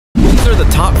are the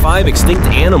top 5 extinct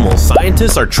animals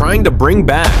scientists are trying to bring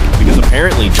back, because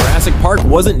apparently Jurassic Park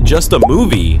wasn't just a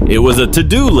movie, it was a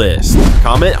to-do list.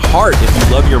 Comment heart if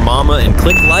you love your mama, and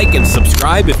click like and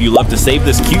subscribe if you love to save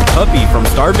this cute puppy from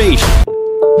starvation.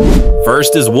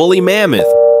 First is woolly mammoth.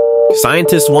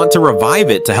 Scientists want to revive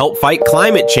it to help fight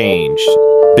climate change.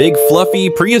 Big fluffy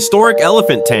prehistoric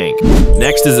elephant tank.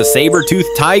 Next is a saber-toothed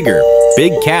tiger.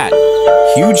 Big cat.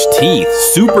 Huge teeth,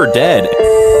 super dead,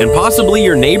 and possibly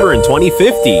your neighbor in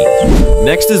 2050.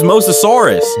 Next is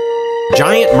mosasaurus.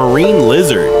 Giant marine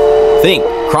lizard. Think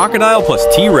crocodile plus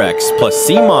T-Rex plus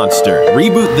sea monster.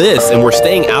 Reboot this and we're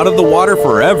staying out of the water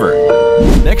forever.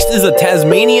 Next is a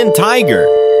Tasmanian tiger.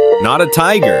 Not a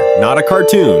tiger, not a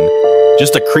cartoon.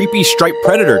 Just a creepy striped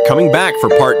predator coming back for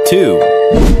part 2.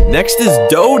 Next is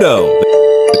dodo,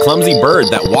 the clumsy bird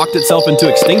that walked itself into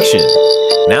extinction.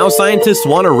 Now scientists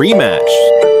want a rematch.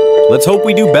 Let's hope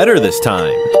we do better this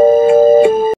time.